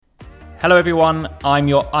Hello everyone, I'm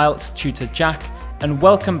your IELTS tutor Jack, and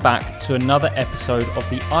welcome back to another episode of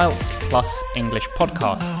the IELTS Plus English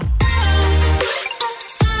podcast.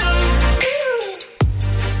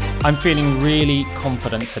 I'm feeling really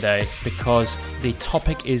confident today because the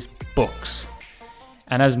topic is books.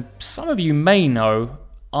 And as some of you may know,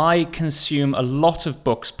 I consume a lot of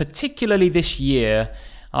books, particularly this year.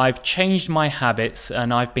 I've changed my habits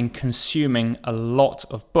and I've been consuming a lot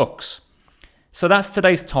of books. So that's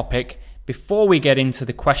today's topic. Before we get into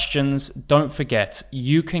the questions, don't forget,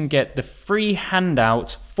 you can get the free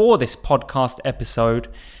handout for this podcast episode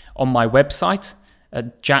on my website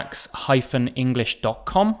at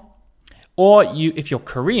jacks-english.com. Or if you're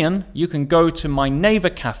Korean, you can go to my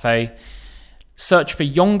Naver Cafe, search for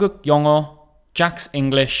Yongguk Yongo, Jack's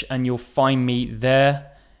English, and you'll find me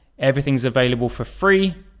there. Everything's available for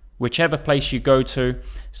free, whichever place you go to,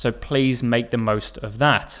 so please make the most of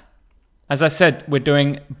that. As I said, we're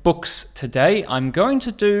doing books today. I'm going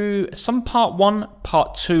to do some part 1,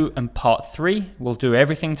 part 2, and part 3. We'll do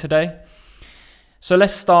everything today. So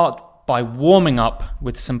let's start by warming up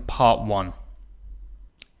with some part 1.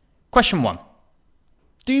 Question 1.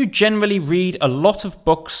 Do you generally read a lot of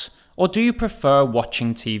books or do you prefer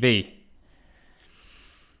watching TV?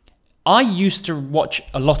 I used to watch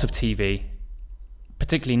a lot of TV,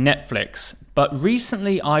 particularly Netflix, but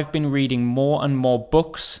recently I've been reading more and more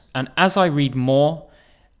books, and as I read more,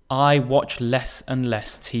 I watch less and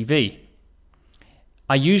less TV.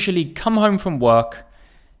 I usually come home from work,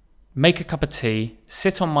 make a cup of tea,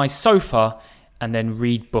 sit on my sofa, and then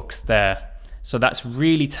read books there. So that's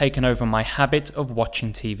really taken over my habit of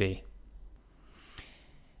watching TV.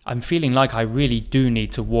 I'm feeling like I really do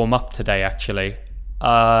need to warm up today, actually.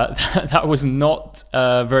 That was not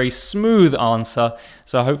a very smooth answer,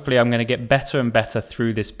 so hopefully I'm going to get better and better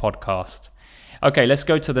through this podcast. Okay, let's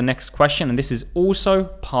go to the next question, and this is also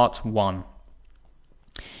part 1.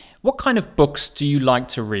 What kind of books do you like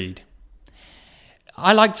to read?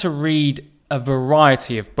 I like to read a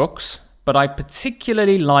variety of books, but I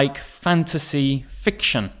particularly like fantasy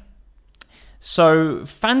fiction. So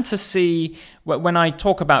fantasy, when I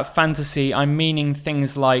talk about fantasy, I'm meaning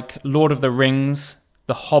things like Lord of the Rings,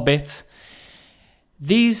 The Hobbit,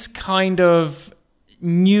 these kind of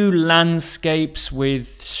new landscapes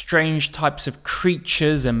with strange types of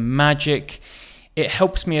creatures and magic. It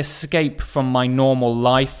helps me escape from my normal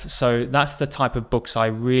life, so that's the type of books I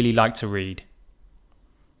really like to read.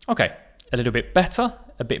 Okay, a little bit better,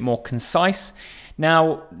 a bit more concise.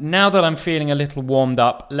 Now that I'm feeling a little warmed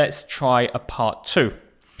up, let's try a part 2.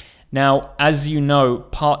 Now, as you know,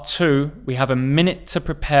 part 2, we have a minute to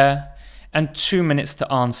prepare and 2 minutes to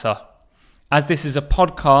answer. As this is a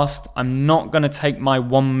podcast, I'm not going to take my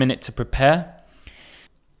 1 minute to prepare.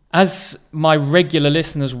 As my regular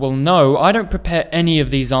listeners will know, I don't prepare any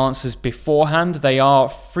of these answers beforehand. They are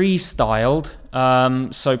freestyled,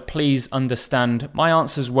 so please understand my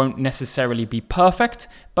answers won't necessarily be perfect,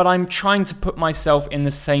 but I'm trying to put myself in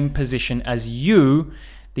the same position as you,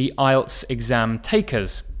 the IELTS exam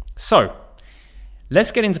takers. So,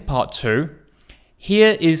 let's get into part 2.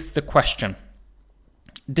 Here is the question.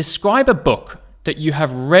 Describe a book that you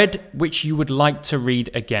have read which you would like to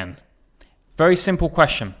read again. Very simple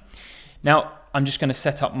question. Now, I'm just going to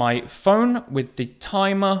set up my phone with the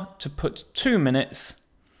timer to put 2 minutes.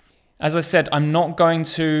 As I said, I'm not going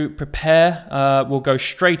to prepare. We'll go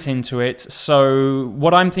straight into it. So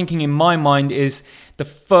what I'm thinking in my mind is the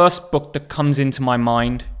first book that comes into my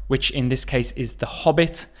mind, which in this case is The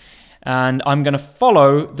Hobbit. And I'm going to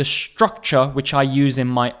follow the structure which I use in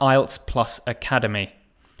my IELTS Plus Academy.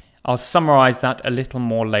 I'll summarize that a little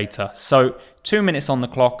more later. So 2 minutes on the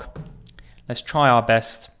clock. Let's try our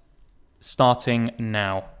best. Starting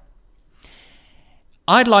now.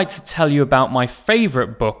 I'd like to tell you about my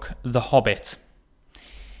favorite book, The Hobbit.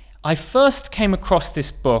 I first came across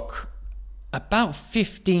this book about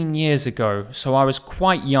 15 years ago, so I was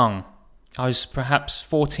quite young. I was perhaps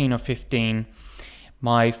 14 or 15.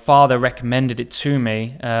 My father recommended it to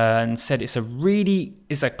me and said it's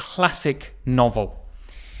a classic novel.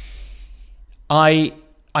 I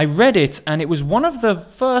read it, and it was one of the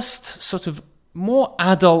first sort of more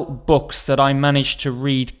adult books that I managed to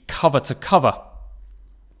read cover to cover.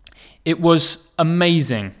 It was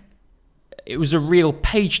amazing. It was a real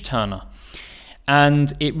page turner.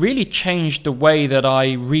 And it really changed the way that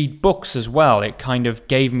I read books as well. It kind of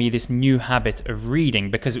gave me this new habit of reading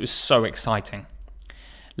because it was so exciting.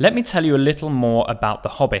 Let me tell you a little more about The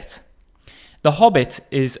Hobbit. The Hobbit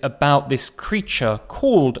is about this creature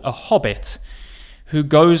called a hobbit who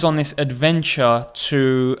goes on this adventure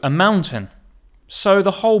to a mountain. So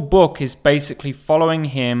the whole book is basically following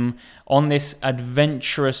him on this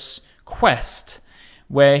adventurous quest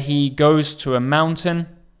where he goes to a mountain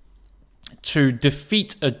to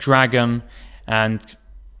defeat a dragon and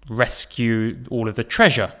rescue all of the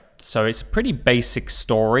treasure. So it's a pretty basic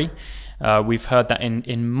story. We've heard that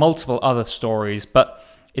in multiple other stories, but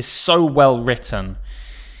it's so well written.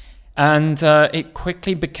 And it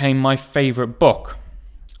quickly became my favorite book.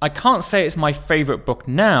 I can't say it's my favorite book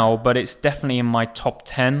now, but it's definitely in my top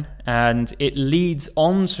 10. And it leads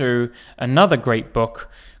on to another great book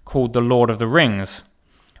called The Lord of the Rings,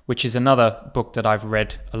 which is another book that I've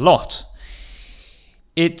read a lot.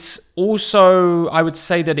 It's also, I would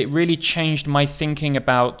say that it really changed my thinking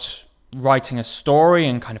about writing a story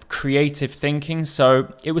and kind of creative thinking.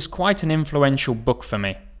 So it was quite an influential book for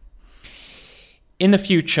me. In the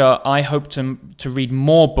future, I hope to read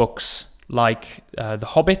more books like The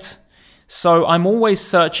Hobbit. So I'm always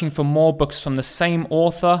searching for more books from the same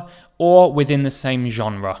author or within the same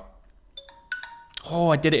genre. Oh,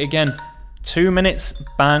 I did it again. 2 minutes,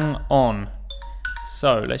 bang on.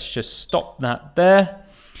 So let's just stop that there.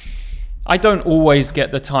 I don't always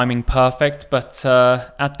get the timing perfect, but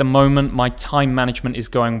at the moment my time management is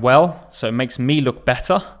going well, so it makes me look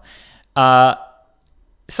better.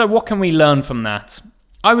 So what can we learn from that?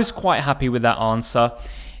 I was quite happy with that answer.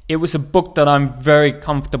 It was a book that I'm very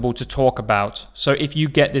comfortable to talk about. So if you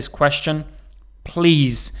get this question,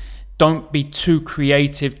 please don't be too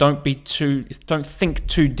creative, don't think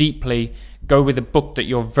too deeply. Go with a book that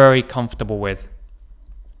you're very comfortable with.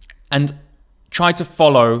 And try to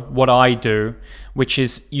follow what I do, which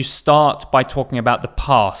is you start by talking about the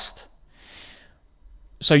past.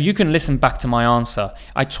 So you can listen back to my answer.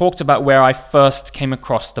 I talked about where I first came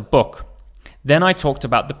across the book. Then I talked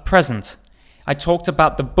about the present. I talked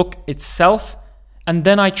about the book itself, and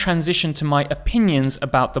then I transitioned to my opinions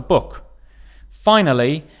about the book.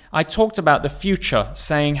 Finally, I talked about the future,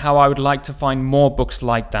 saying how I would like to find more books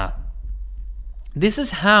like that. This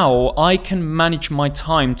is how I can manage my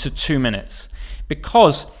time to 2 minutes,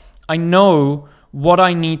 because I know what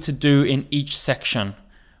I need to do in each section,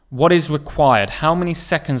 what is required, how many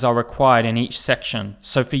seconds are required in each section.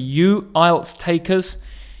 So for you IELTS takers,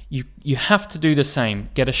 you have to do the same.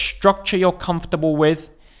 Get a structure you're comfortable with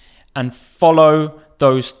and follow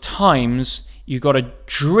those times. You got to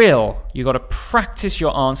drill, you got to practice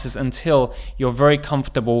your answers until you're very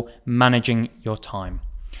comfortable managing your time.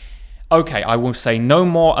 Okay, I will say no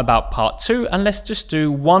more about part 2, and let's just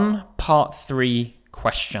do one part 3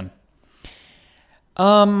 question.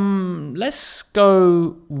 Let's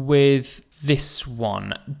go with this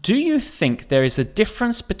one. Do you think there is a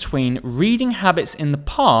difference between reading habits in the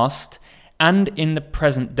past and in the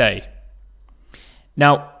present day?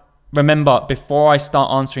 Now, remember, before I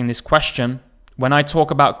start answering this question, when I talk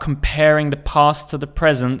about comparing the past to the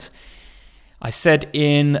present, I said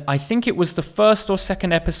in, I think it was the first or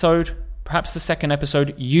second episode, perhaps the second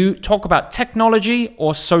episode, you talk about technology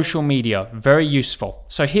or social media. Very useful.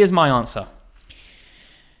 So here's my answer.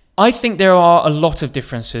 I think there are a lot of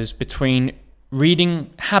differences between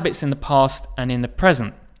reading habits in the past and in the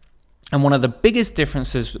present. And one of the biggest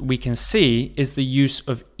differences we can see is the use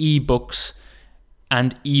of ebooks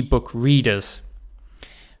and ebook readers.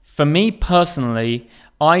 For me personally,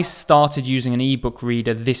 I started using an ebook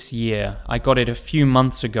reader this year. I got it a few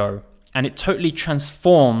months ago, and it totally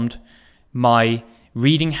transformed my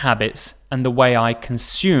reading habits and the way I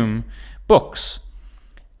consume books.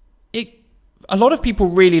 A lot of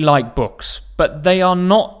people really like books, but they are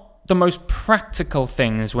not the most practical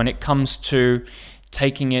things when it comes to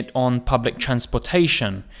taking it on public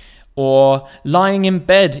transportation or lying in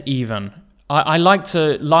bed even. I like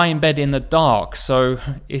to lie in bed in the dark, so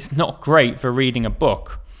it's not great for reading a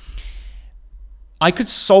book. I could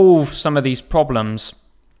solve some of these problems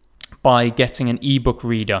by getting an ebook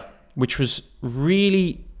reader, which was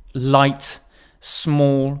really light,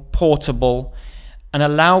 small, portable, and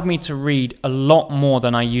allowed me to read a lot more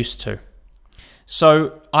than I used to.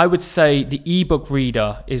 So I would say the ebook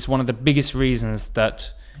reader is one of the biggest reasons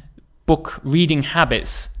that book reading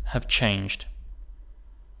habits have changed.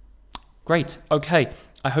 Great. Okay.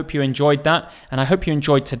 I hope you enjoyed that, and I hope you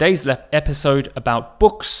enjoyed today's episode about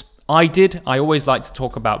books. I did. I always like to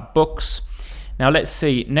talk about books. Now let's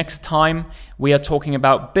see, next time we are talking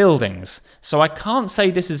about buildings. So I can't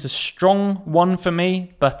say this is a strong one for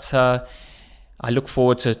me, but I look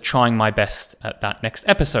forward to trying my best at that next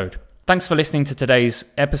episode. Thanks for listening to today's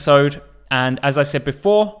episode. And as I said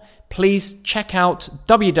before, please check out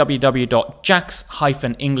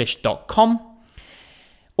www.jax-english.com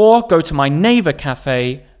or go to my Naver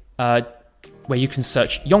Cafe where you can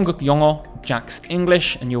search Yongguk Yongo Jax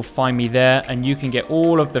English and you'll find me there, and you can get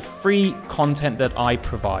all of the free content that I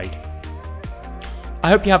provide. I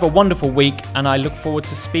hope you have a wonderful week, and I look forward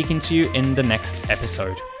to speaking to you in the next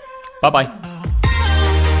episode. Bye bye.